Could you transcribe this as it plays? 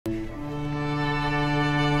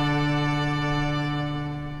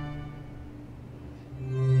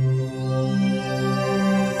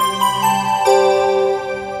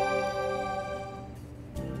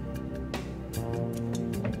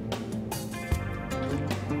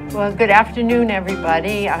Well, good afternoon,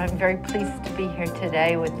 everybody. I'm very pleased to be here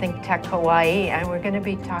today with ThinkTech Hawaii, and we're going to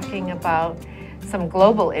be talking about some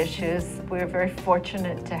global issues. We're very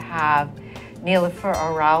fortunate to have Nilufer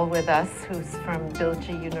Oral with us, who's from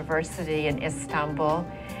Bilgi University in Istanbul,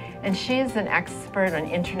 and she is an expert on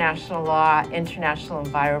international law, international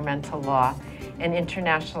environmental law, and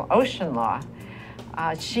international ocean law.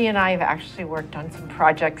 She and I have actually worked on some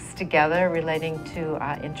projects together relating to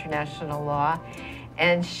international law.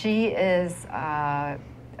 And she is a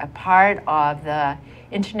part of the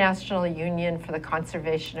International Union for the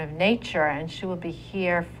Conservation of Nature, and she will be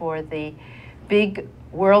here for the big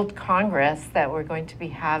World Congress that we're going to be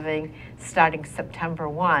having starting September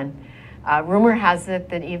 1. Rumor has it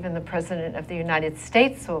that even the President of the United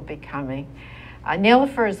States will be coming.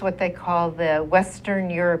 Nilufer is what they call the Western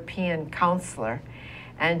European Counselor,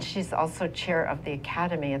 and she's also chair of the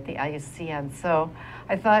Academy at the IUCN. So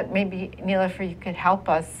I thought maybe, Nilufer, you could help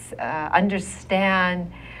us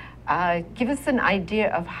understand, give us an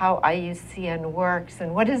idea of how IUCN works,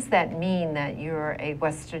 and what does that mean that you're a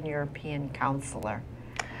Western European counselor?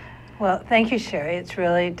 Well, thank you, Sherry. It's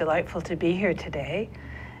really delightful to be here today.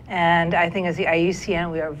 And I think as the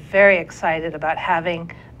IUCN, we are very excited about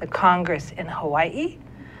having the Congress in Hawaii.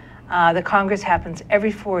 The Congress happens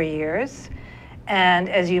every 4 years. And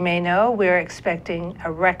as you may know, we're expecting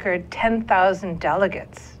a record 10,000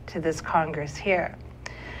 delegates to this Congress here.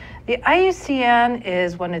 The IUCN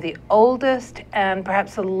is one of the oldest and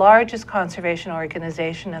perhaps the largest conservation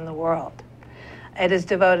organization in the world. It is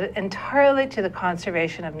devoted entirely to the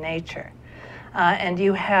conservation of nature. And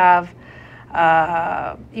you have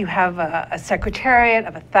a secretariat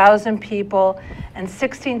of 1,000 people and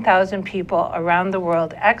 16,000 people around the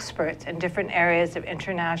world, experts in different areas of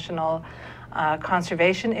international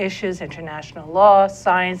conservation issues, international law,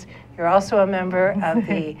 science. You're also a member of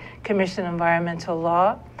the Commission on Environmental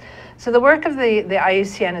Law. So the work of the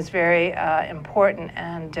IUCN is very important,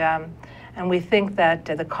 and we think that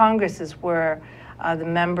the Congress is where the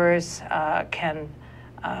members can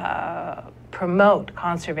promote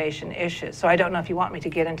conservation issues. So I don't know if you want me to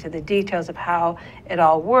get into the details of how it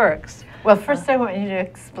all works. Well, first I want you to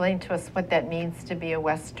explain to us what that means to be a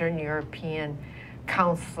Western European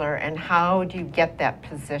counselor, and how do you get that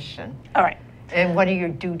position? All right. And what are your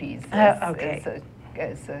duties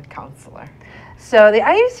as a counselor? So the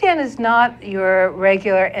IUCN is not your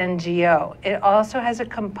regular NGO. It also has a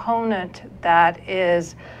component that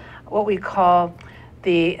is what we call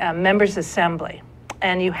the Members' Assembly.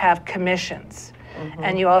 And you have commissions.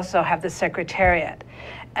 And you also have the Secretariat.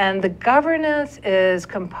 And the governance is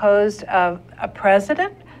composed of a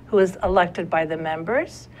president who is elected by the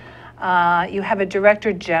members. You have a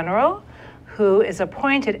director general who is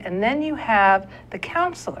appointed, and then you have the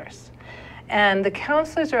counselors. And the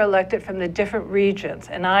counselors are elected from the different regions,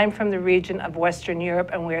 and I'm from the region of Western Europe,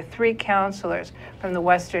 and we are 3 counselors from the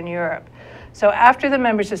Western Europe. So after the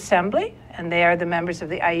members' assembly, and they are the members of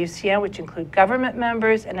the IUCN, which include government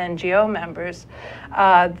members and NGO members,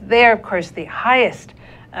 they are, of course, the highest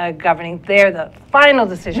governing. They're the final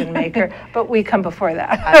decision maker, but we come before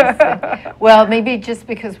that. Well, maybe just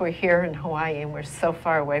because we're here in Hawaii and we're so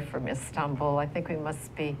far away from Istanbul, I think we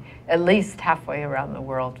must be at least halfway around the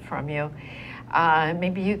world from you.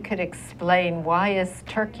 Maybe you could explain, why is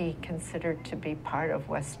Turkey considered to be part of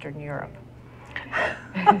Western Europe?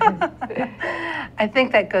 I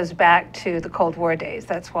think that goes back to the Cold War days.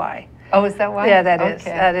 That's why. Oh, is that why? Yeah,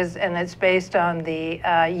 that is, and it's based on the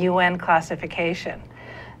UN classification.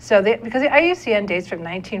 So because the IUCN dates from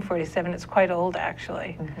 1947, it's quite old,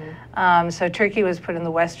 actually. So Turkey was put in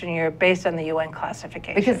the Western Europe based on the UN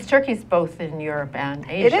classification. Because Turkey's both in Europe and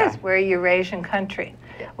Asia. It is. We're a Eurasian country.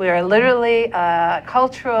 Yeah. We are literally a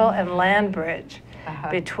cultural and land bridge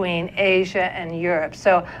between Asia and Europe.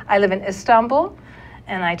 So I live in Istanbul,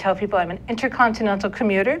 and I tell people I'm an intercontinental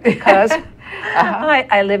commuter because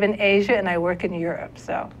I live in Asia and I work in Europe.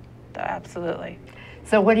 So absolutely.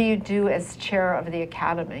 So what do you do as chair of the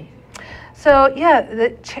Academy? So yeah,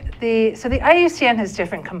 the IUCN has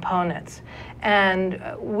different components, and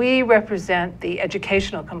we represent the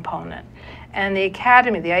educational component. And the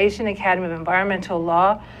Academy, the IUCN Academy of Environmental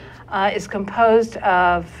Law, is composed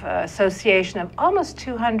of an association of almost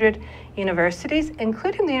 200 universities,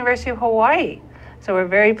 including the University of Hawaii. So we're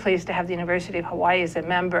very pleased to have the University of Hawaii as a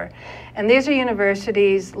member. And these are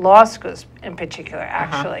universities, law schools in particular,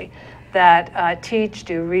 actually, that teach,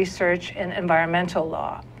 do research in environmental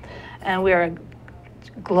law. And we are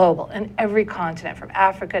global in every continent, from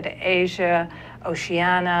Africa to Asia,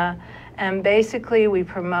 Oceania, and basically we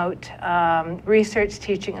promote research,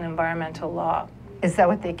 teaching, and environmental law. Is that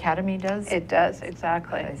what the Academy does? It does,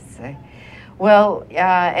 exactly. I see. Well,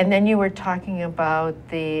 and then you were talking about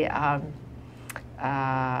the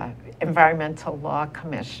Environmental Law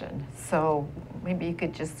Commission. So maybe you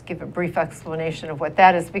could just give a brief explanation of what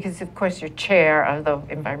that is, because of course you're chair of the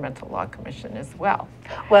Environmental Law Commission as well.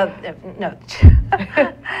 Well, no,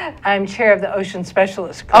 I'm chair of the Ocean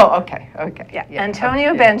Specialist Group. Oh, okay, okay. Yeah,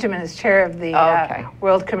 Antonio Benjamin is chair of the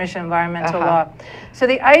World Commission on Environmental Law. So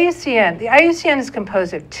the IUCN is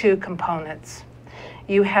composed of two components.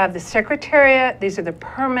 You have the Secretariat. These are the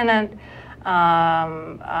permanent,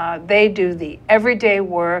 they do the everyday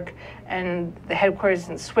work, and the headquarters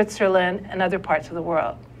in Switzerland and other parts of the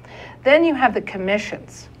world. Then you have the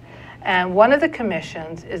commissions. And one of the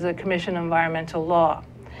commissions is the Commission on Environmental Law.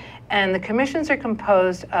 And the commissions are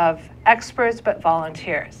composed of experts but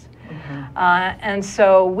volunteers. Mm-hmm. And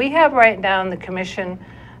so we have right now in the commission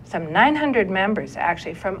some 900 members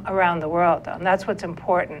actually from around the world, and that's what's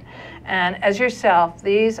important. And as yourself,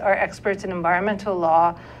 these are experts in environmental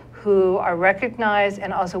law who are recognized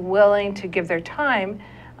and also willing to give their time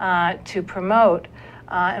to promote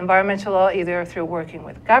environmental law, either through working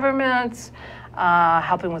with governments,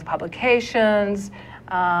 helping with publications,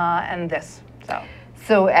 and this.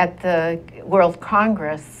 So at the World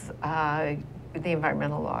Congress, the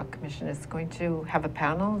Environmental Law Commission is going to have a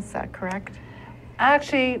panel, is that correct?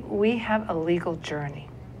 Actually, we have a legal journey.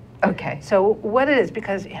 Okay. So what it is,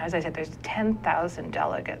 because as I said, there's 10,000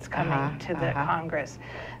 delegates coming to the Congress.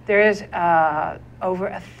 There is over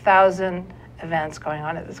 1,000 events going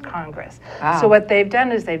on at this Congress. Wow. So what they've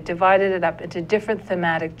done is they've divided it up into different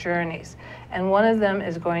thematic journeys. And one of them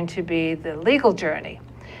is going to be the legal journey.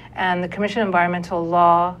 And the Commission on Environmental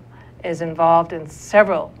Law is involved in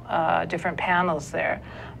several different panels there.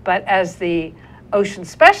 But as the Ocean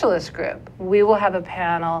Specialist Group, we will have a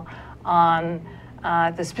panel on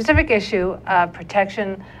the specific issue of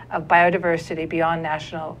protection of biodiversity beyond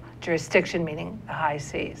national jurisdiction, meaning the high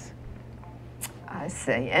seas. I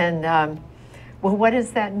see. And well, what does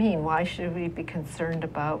that mean? Why should we be concerned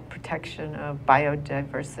about protection of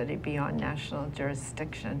biodiversity beyond national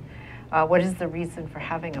jurisdiction? What is the reason for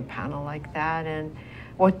having a panel like that, and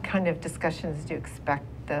what kind of discussions do you expect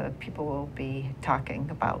the people will be talking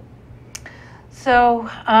about? So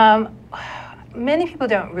many people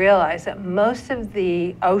don't realize that most of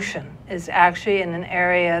the ocean is actually in an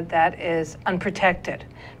area that is unprotected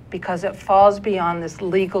because it falls beyond this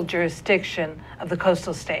legal jurisdiction of the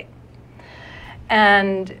coastal state.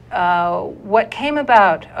 And what came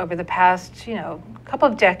about over the past, couple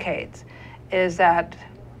of decades is that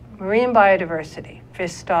marine biodiversity,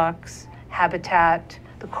 fish stocks, habitat,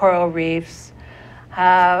 the coral reefs,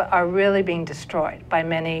 are really being destroyed by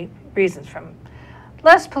many reasons, from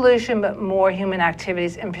less pollution but more human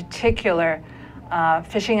activities, in particular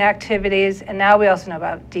fishing activities, and now we also know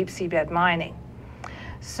about deep seabed mining.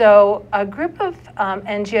 So a group of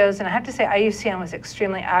NGOs, and I have to say IUCN was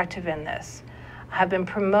extremely active in this, have been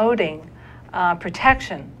promoting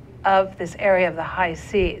protection of this area of the high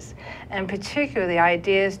seas, and particularly the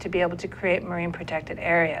idea is to be able to create marine protected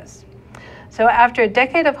areas. So after a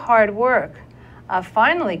decade of hard work,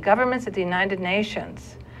 finally governments at the United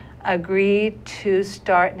Nations agreed to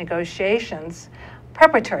start negotiations,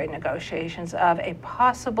 preparatory negotiations of a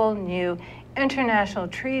possible new international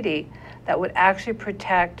treaty that would actually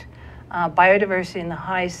protect biodiversity in the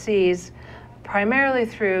high seas, primarily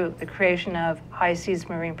through the creation of high seas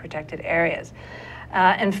marine protected areas.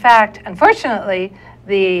 In fact, unfortunately,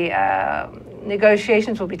 the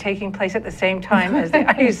negotiations will be taking place at the same time as the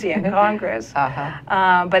IUCN Congress.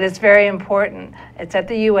 But it's very important. It's at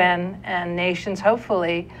the UN, and nations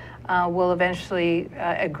hopefully will eventually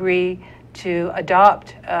agree to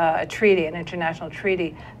adopt a treaty, an international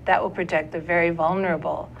treaty, that will protect the very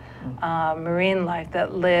vulnerable marine life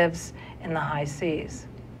that lives in the high seas.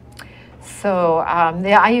 So the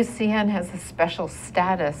IUCN has a special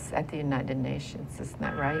status at the United Nations, isn't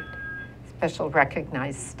that right? Special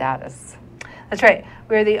recognized status. That's right.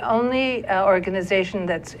 We're the only organization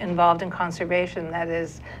that's involved in conservation that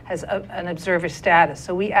has an observer status.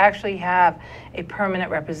 So we actually have a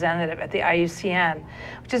permanent representative at the IUCN,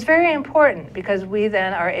 which is very important because we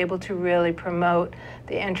then are able to really promote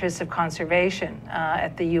the interests of conservation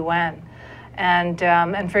at the UN.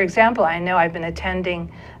 And for example, I know I've been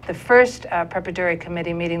attending the first preparatory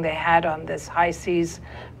committee meeting they had on this high seas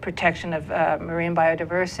protection of marine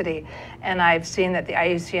biodiversity, and I've seen that the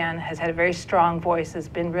IUCN has had a very strong voice, has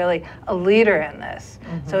been really a leader in this.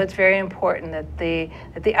 So it's very important that the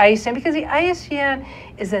IUCN, because the IUCN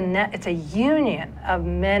is it's a union of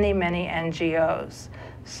many, many NGOs.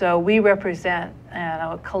 So we represent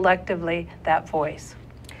collectively that voice.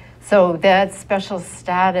 So that special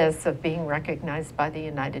status of being recognized by the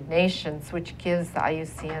United Nations, which gives the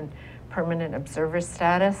IUCN permanent observer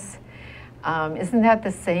status, isn't that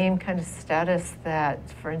the same kind of status that,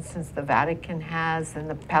 for instance, the Vatican has and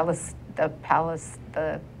the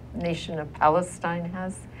nation of Palestine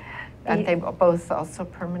has? Aren't they both also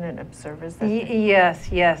permanent observers? Yes.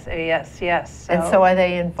 So, and so are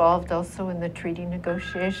they involved also in the treaty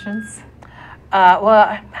negotiations?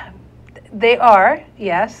 Well, they are,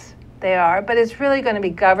 yes, they are. But it's really going to be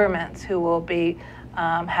governments who will be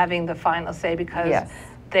having the final say, because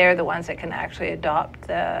they're the ones that can actually adopt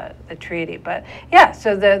the treaty. But yeah,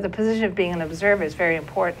 so the position of being an observer is very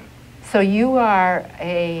important. So you are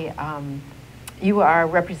you are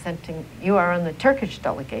on the Turkish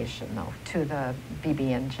delegation, though, to the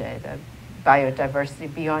BBNJ, the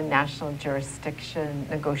Biodiversity Beyond National Jurisdiction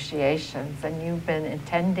negotiations, and you've been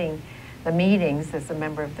attending the meetings as a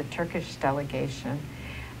member of the Turkish delegation.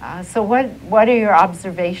 So what are your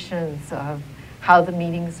observations of how the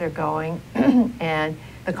meetings are going and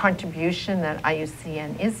the contribution that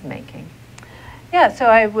IUCN is making? Yeah, so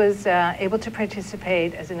I was able to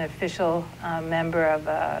participate as an official member of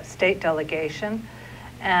a state delegation,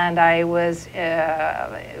 and I was,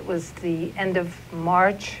 it was the end of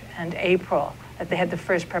March and April that they had the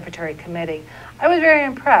first preparatory committee. I was very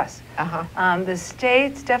impressed. The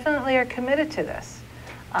states definitely are committed to this.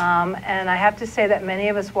 And I have to say that many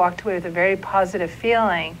of us walked away with a very positive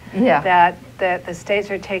feeling that the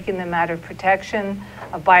states are taking the matter of protection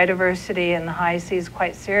of biodiversity in the high seas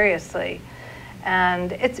quite seriously.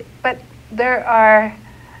 And but there are,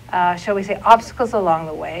 shall we say, obstacles along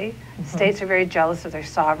the way. States are very jealous of their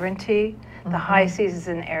sovereignty. The high seas is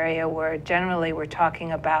an area where generally we're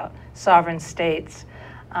talking about sovereign states.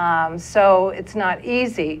 So it's not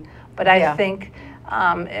easy, but I think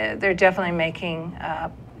they're definitely making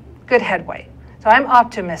good headway. So I'm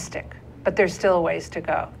optimistic, but there's still a ways to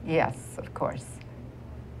go. Yes, of course.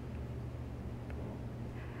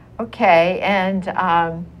 Okay, and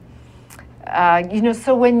you know,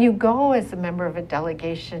 so when you go as a member of a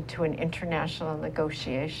delegation to an international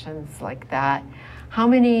negotiations like that, how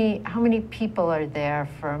many people are there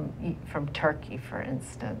from Turkey, for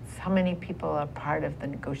instance? How many people are part of the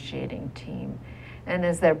negotiating team? And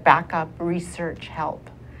is there backup research help?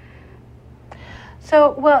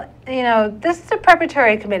 So, well, you know, this is a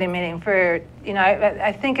preparatory committee meeting for, you know,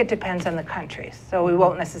 I think it depends on the country. So we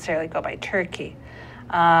won't necessarily go by Turkey.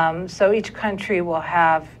 So each country will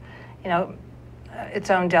have, you know, its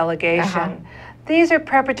own delegation. These are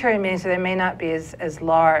preparatory meetings, so they may not be as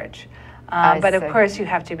large. But of course, you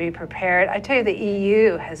have to be prepared. I tell you, the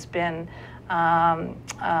EU has been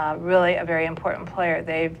really a very important player.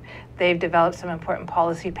 They've developed some important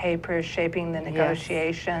policy papers shaping the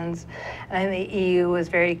negotiations. And I think the EU was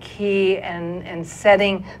very key in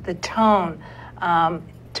setting the tone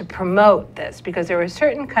to promote this, because there were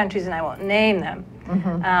certain countries, and I won't name them,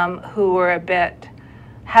 who were a bit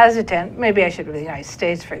hesitant. Maybe I should with the United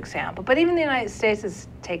States, for example. But even the United States has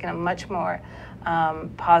taken a much more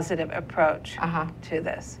positive approach to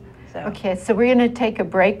this. So. Okay, so we're going to take a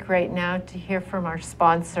break right now to hear from our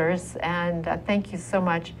sponsors. And thank you so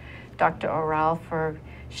much, Dr. Oral, for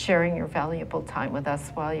sharing your valuable time with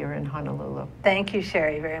us while you're in Honolulu. Thank you,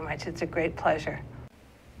 Sherry, very much. It's a great pleasure.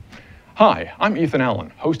 Hi, I'm Ethan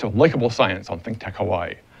Allen, host of Likeable Science on ThinkTech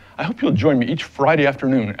Hawaii. I hope you'll join me each Friday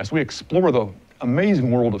afternoon as we explore the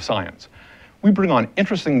amazing world of science. We bring on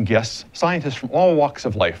interesting guests, scientists from all walks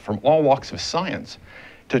of life, from all walks of science,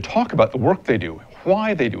 to talk about the work they do,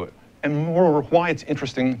 why they do it, and moreover, why it's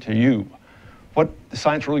interesting to you, what the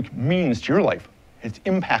science really means to your life, its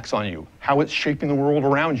impacts on you, how it's shaping the world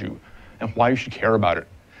around you, and why you should care about it.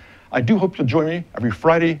 I do hope you'll join me every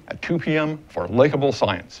Friday at 2 p.m. for Likeable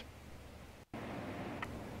Science.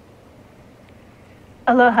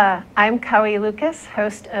 Aloha, I'm Kaui Lucas,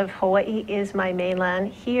 host of Hawaii is My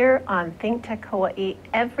Mainland, here on ThinkTech Hawaii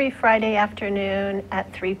every Friday afternoon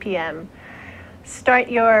at 3 p.m. Start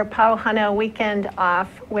your Pauhana weekend off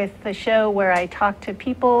with the show where I talk to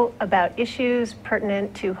people about issues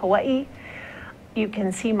pertinent to Hawaii. You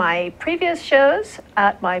can see my previous shows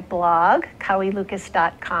at my blog,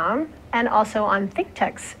 kauilucas.com, and also on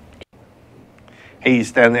ThinkTech's. Hey,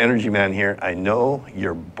 Stan the Energy Man here. I know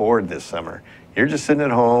you're bored this summer. You're just sitting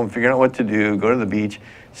at home, figuring out what to do, go to the beach.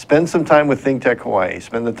 Spend some time with ThinkTech Hawaii.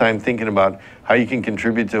 Spend the time thinking about how you can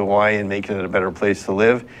contribute to Hawaii and making it a better place to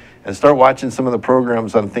live. And start watching some of the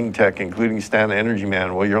programs on ThinkTech, including Stan the Energy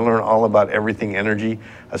Man, where you'll learn all about everything energy,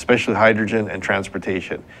 especially hydrogen and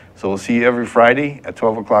transportation. So we'll see you every Friday at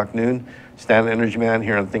 12 o'clock noon. Stan the Energy Man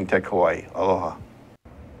here on ThinkTech Hawaii. Aloha.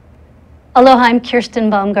 Aloha, I'm Kirsten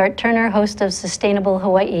Baumgart-Turner, host of Sustainable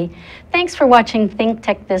Hawaii. Thanks for watching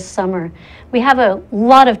ThinkTech this summer. We have a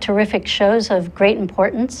lot of terrific shows of great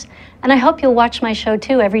importance, and I hope you'll watch my show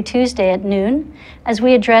too every Tuesday at noon as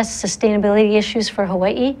we address sustainability issues for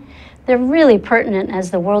Hawaii. They're really pertinent as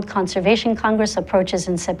the World Conservation Congress approaches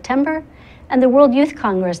in September and the World Youth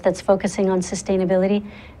Congress that's focusing on sustainability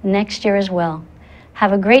next year as well.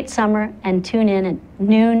 Have a great summer and tune in at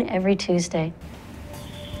noon every Tuesday.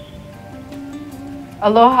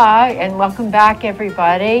 Aloha and welcome back,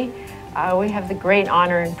 everybody. We have the great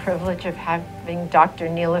honor and privilege of having Dr.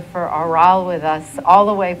 Nilufer Oral with us all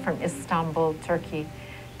the way from Istanbul, Turkey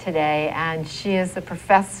today. And she is a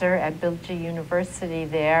professor at Bilgi University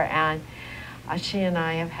there. And she and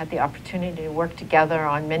I have had the opportunity to work together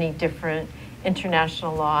on many different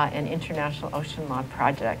international law and international ocean law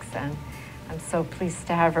projects. And I'm so pleased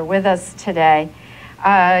to have her with us today.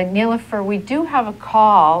 Nilufer, we do have a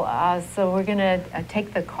call, so we're going to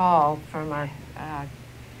take the call from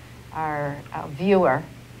our viewer.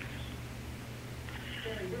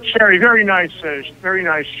 Sherry, very nice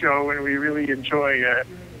show, and we really enjoy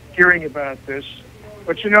hearing about this.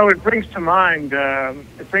 But you know, it brings to mind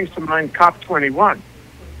COP21,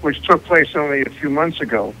 which took place only a few months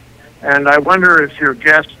ago, and I wonder if your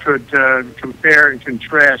guest could compare and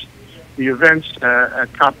contrast the events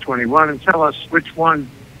at COP21 and tell us which one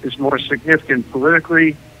is more significant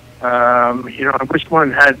politically, and which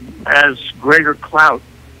one has greater clout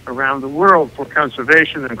around the world for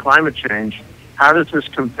conservation and climate change. How does this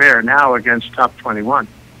compare now against COP21?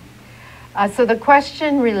 So the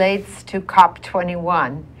question relates to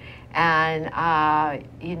COP21, and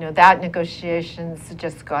that negotiations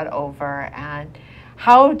just got over, and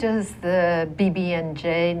how does the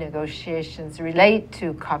BBNJ negotiations relate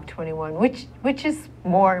to COP21? Which is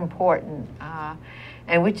more important,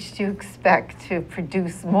 and which do you expect to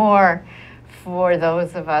produce more for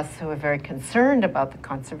those of us who are very concerned about the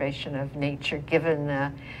conservation of nature, given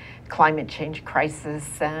the climate change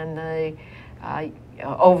crisis and the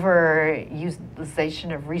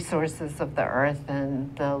overutilization of resources of the earth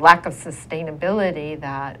and the lack of sustainability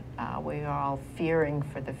that we are all fearing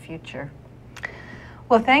for the future?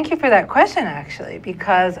 Well, thank you for that question, actually,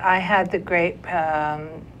 because I had the great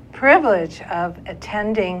privilege of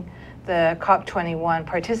attending the COP21,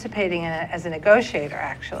 participating in it as a negotiator,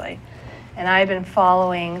 actually. And I've been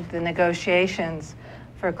following the negotiations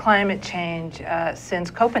for climate change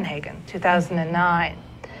since Copenhagen, 2009.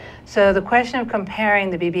 So the question of comparing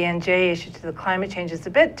the BBNJ issue to the climate change is a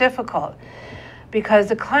bit difficult because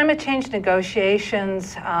the climate change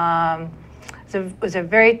negotiations was a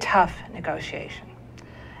very tough negotiation.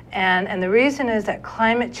 And the reason is that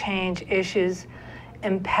climate change issues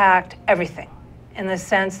impact everything in the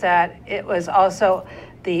sense that it was also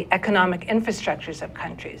the economic infrastructures of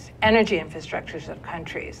countries, energy infrastructures of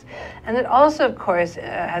countries. And it also, of course,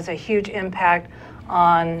 has a huge impact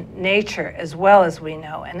on nature as well, as we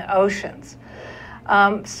know, and oceans.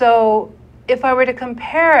 So if I were to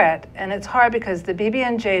compare it, and it's hard because the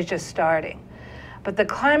BBNJ is just starting, but the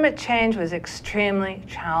climate change was extremely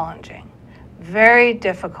challenging, very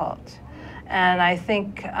difficult. And I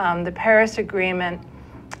think the Paris Agreement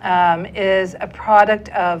is a product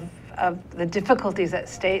of the difficulties that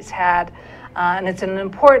states had, and it's an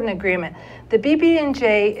important agreement. The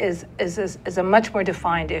BBNJ is a much more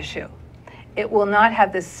defined issue. It will not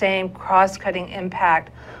have the same cross-cutting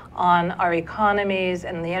impact on our economies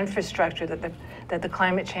and the infrastructure that the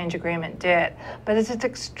climate change agreement did. But it's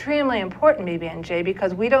extremely important, BBNJ,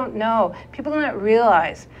 because we don't know, people do not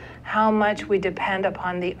realize how much we depend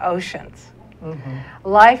upon the oceans. Mm-hmm.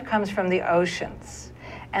 Life comes from the oceans,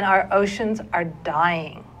 and our oceans are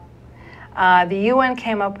dying. The UN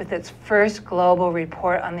came up with its first global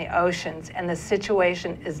report on the oceans, and the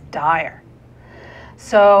situation is dire.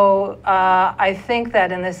 So I think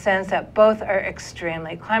that in the sense that both are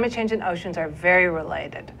extremely, climate change and oceans are very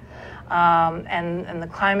related. And the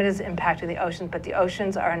climate is impacting the oceans, but the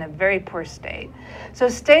oceans are in a very poor state. So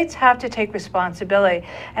states have to take responsibility.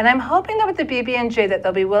 And I'm hoping that with the BBNJ that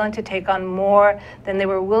they'll be willing to take on more than they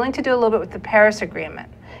were willing to do a little bit with the Paris Agreement.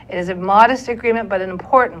 It is a modest agreement, but an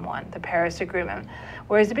important one, the Paris Agreement.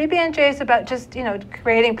 Whereas the BBNJ is about just,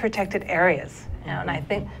 creating protected areas. And I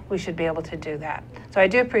think we should be able to do that. So I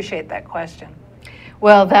do appreciate that question.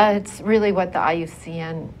 Well, that's really what the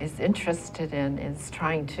IUCN is interested in, is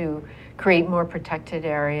trying to create more protected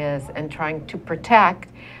areas and trying to protect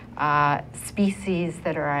species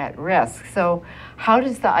that are at risk. So how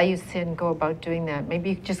does the IUCN go about doing that? Maybe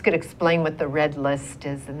you just could explain what the red list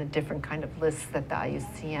is and the different kind of lists that the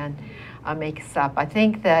IUCN makes up. I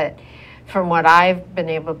think that from what I've been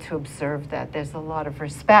able to observe, that there's a lot of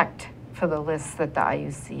respect for the lists that the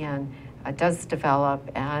IUCN does develop,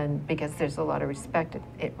 and because there's a lot of respect,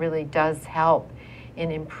 it really does help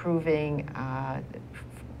in improving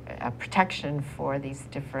protection for these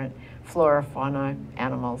different flora, fauna,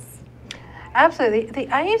 animals. Absolutely. The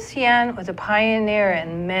IUCN was a pioneer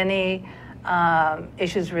in many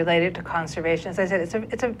issues related to conservation. As I said,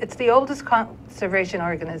 it's the oldest conservation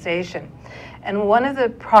organization. And one of the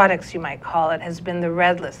products, you might call it, has been the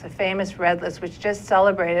Red List, the famous Red List, which just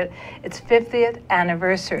celebrated its 50th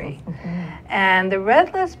anniversary. And the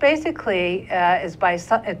Red List basically is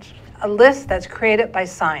it's a list that's created by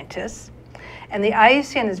scientists. And the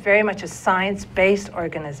IUCN is very much a science-based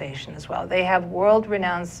organization as well. They have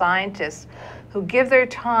world-renowned scientists who give their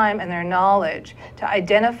time and their knowledge to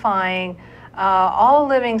identifying all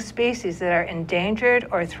living species that are endangered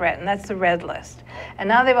or threatened. That's the Red List. And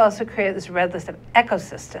now they've also created this Red List of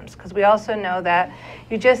ecosystems, because we also know that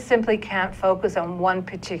you just simply can't focus on one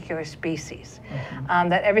particular species,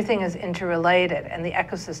 that everything is interrelated, and the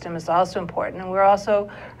ecosystem is also important, and we're also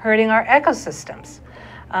hurting our ecosystems.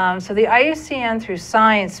 So the IUCN, through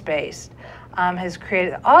science-based, has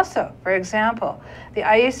created also, for example, the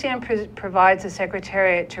IUCN provides a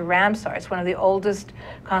secretariat to Ramsar. It's one of the oldest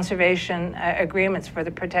conservation agreements for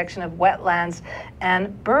the protection of wetlands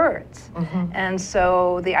and birds. And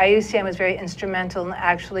so the IUCN was very instrumental in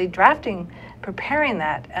actually preparing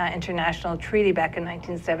that international treaty back in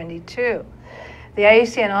 1972. The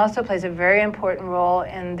IUCN also plays a very important role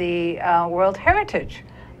in the World Heritage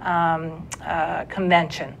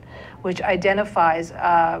Convention, which identifies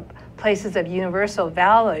places of universal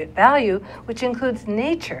value, which includes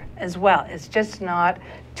nature as well. It's just not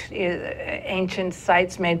ancient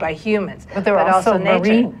sites made by humans, but there are also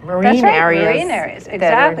marine That's right, areas. Marine areas,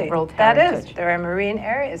 exactly. That is. There are marine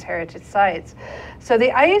areas, heritage sites. So the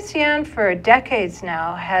IUCN for decades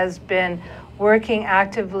now has been working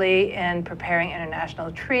actively in preparing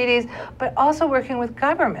international treaties, but also working with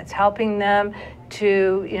governments, helping them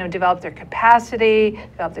to develop their capacity,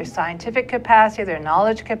 develop their scientific capacity, their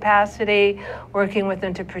knowledge capacity, working with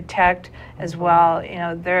them to protect as well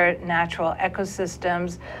their natural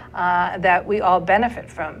ecosystems that we all benefit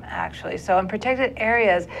from, actually. So in protected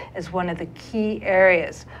areas is one of the key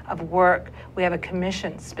areas of work. We have a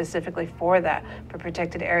commission specifically for that, for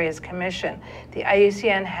Protected Areas Commission. The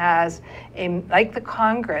IUCN has, like the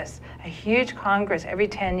Congress, a huge Congress every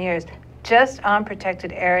 10 years just on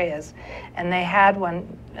protected areas. And they had one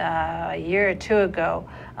a year or two ago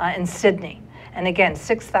in Sydney. And again,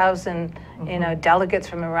 6,000 delegates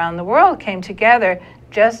from around the world came together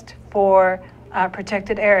just for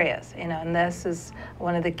protected areas. And this is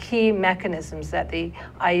one of the key mechanisms that the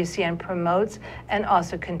IUCN promotes and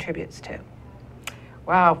also contributes to.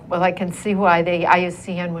 Wow, well, I can see why the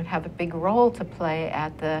IUCN would have a big role to play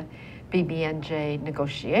at the BBNJ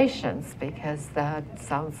negotiations, because that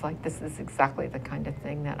sounds like this is exactly the kind of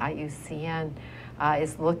thing that IUCN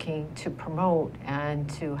is looking to promote and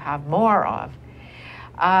to have more of.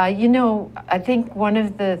 I think one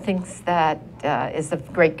of the things that is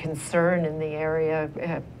of great concern in the area,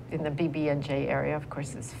 in the BBNJ area, of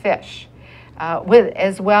course, is fish,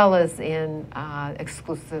 as well as in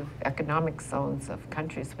exclusive economic zones of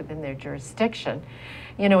countries within their jurisdiction.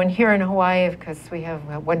 And here in Hawaii, of course, we have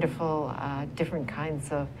wonderful different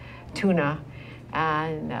kinds of tuna,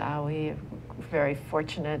 and we're very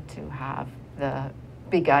fortunate to have the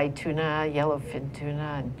big-eyed tuna, yellowfin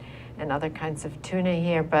tuna, and other kinds of tuna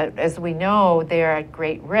here. But as we know, they're at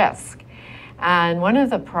great risk. And one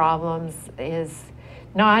of the problems is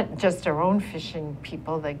not just our own fishing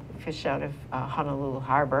people that fish out of Honolulu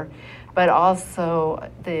Harbor, but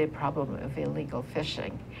also the problem of illegal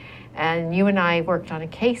fishing. And you and I worked on a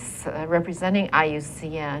case representing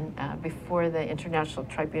IUCN before the International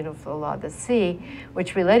Tribunal for the Law of the Sea,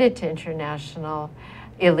 which related to international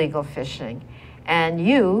illegal fishing. And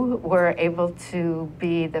you were able to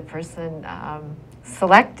be the person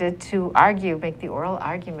selected to make the oral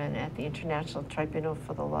argument at the International Tribunal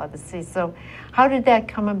for the Law of the Sea. So how did that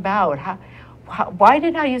come about? Why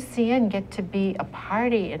did IUCN get to be a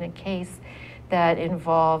party in a case that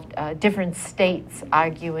involved different states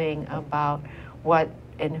arguing about what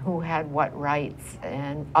and who had what rights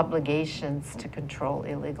and obligations to control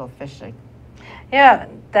illegal fishing? Yeah,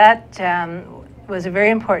 that was a very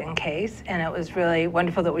important case, and it was really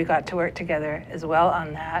wonderful that we got to work together as well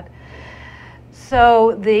on that.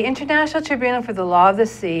 So the International Tribunal for the Law of the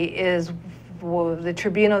Sea is the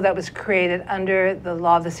tribunal that was created under the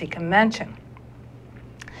Law of the Sea Convention.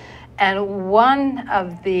 And one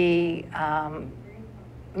of the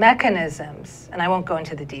mechanisms, and I won't go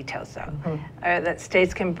into the details though, that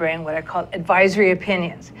states can bring what are called advisory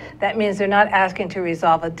opinions. That means they're not asking to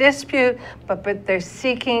resolve a dispute, but they're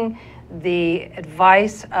seeking the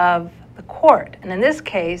advice of the court. And in this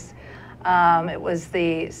case, it was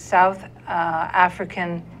the South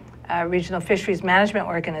African Regional Fisheries Management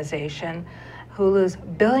Organization, who lose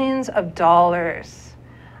billions of dollars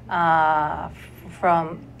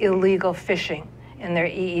from illegal fishing in their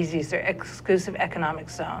EEZs, their exclusive economic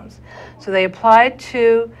zones. So they applied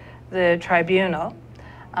to the tribunal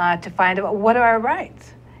to find out what are our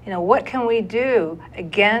rights. You know, what can we do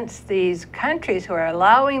against these countries who are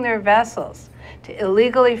allowing their vessels to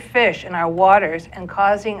illegally fish in our waters and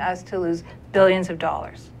causing us to lose billions of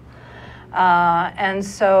dollars? And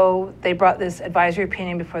so they brought this advisory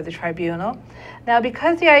opinion before the tribunal. Now,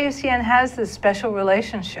 because the IUCN has this special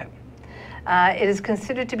relationship, it is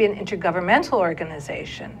considered to be an intergovernmental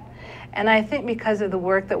organization. And I think because of the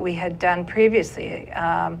work that we had done previously,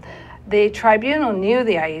 the tribunal knew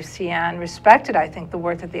the IUCN, respected, I think, the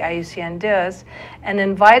work that the IUCN does, and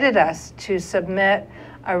invited us to submit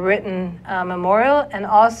a written memorial and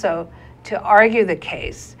also to argue the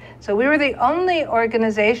case. So we were the only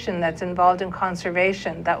organization that's involved in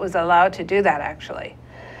conservation that was allowed to do that, actually.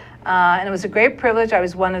 And it was a great privilege. I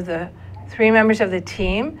was one of the 3 members of the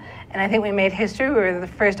team. And I think we made history. We were the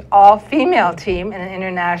first all-female team in an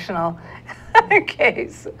international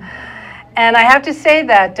case. And I have to say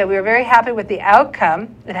that we were very happy with the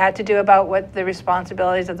outcome. It had to do about what the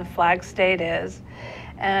responsibilities of the flag state is.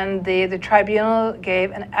 And the tribunal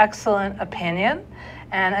gave an excellent opinion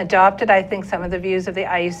and adopted, I think, some of the views of the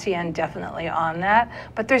IUCN definitely on that.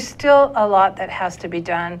 But there's still a lot that has to be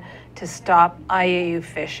done to stop IUU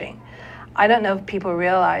fishing. I don't know if people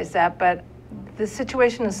realize that, but the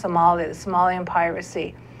situation in Somalia, the Somalian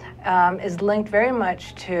piracy, is linked very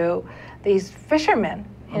much to these fishermen,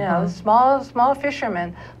 you know, small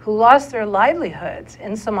fishermen who lost their livelihoods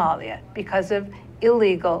in Somalia because of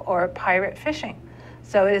illegal or pirate fishing.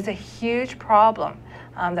 So it is a huge problem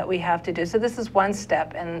that we have to do. So this is one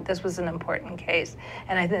step, and this was an important case.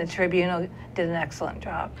 And I think the tribunal did an excellent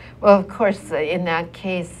job. Well, of course, in that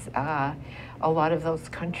case, a lot of those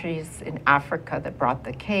countries in Africa that brought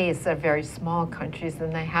the case are very small countries,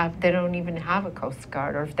 and they don't even have a Coast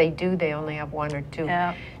Guard, or if they do, they only have 1 or 2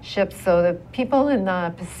 ships. So the people in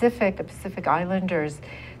the Pacific Islanders,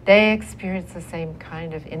 they experience the same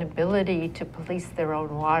kind of inability to police their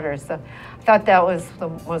own waters. So I thought that was the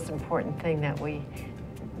most important thing that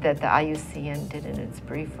the IUCN did in its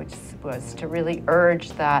brief, which was to really urge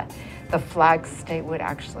that the flag state would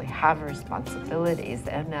actually have responsibilities,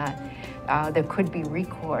 and that there could be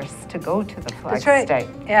recourse to go to the flag state.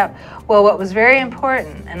 Yeah. Well, what was very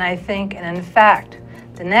important, and I think, and in fact,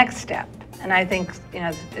 the next step, and I think, you know,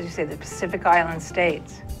 as you say, the Pacific Island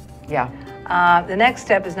states. Yeah. The next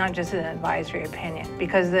step is not just an advisory opinion,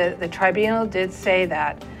 because the tribunal did say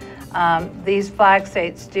that these flag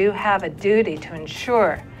states do have a duty to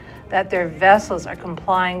ensure that their vessels are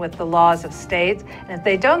complying with the laws of states, and if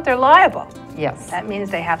they don't, they're liable. Yes. That means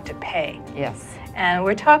they have to pay. Yes. And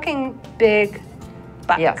we're talking big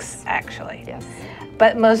bucks, actually. Yes.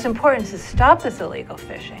 But most important is to stop this illegal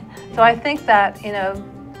fishing. So I think that, you know,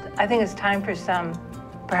 I think it's time for some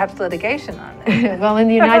perhaps litigation on this. Well, in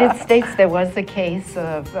the United States, there was a case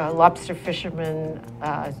of lobster fishermen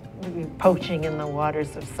poaching in the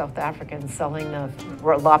waters of South Africa and selling the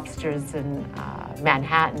lobsters in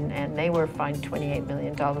Manhattan, and they were fined $28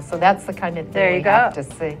 million. So that's the kind of thing we have to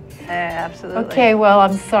see. Absolutely. Okay, well,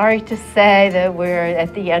 I'm sorry to say that we're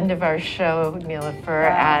at the end of our show, Nilufer,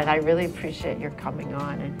 and I really appreciate your coming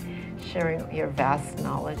on and sharing your vast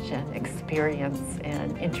knowledge and experience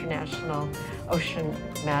in international ocean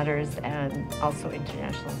matters and also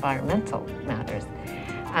international environmental matters.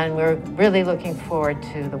 And we're really looking forward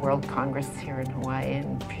to the World Congress here in Hawaii,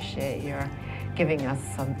 and appreciate your giving us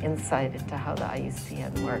some insight into how the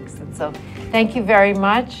IUCN works. And so thank you very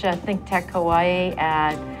much, ThinkTech Hawaii,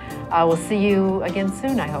 and we'll see you again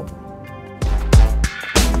soon, I hope.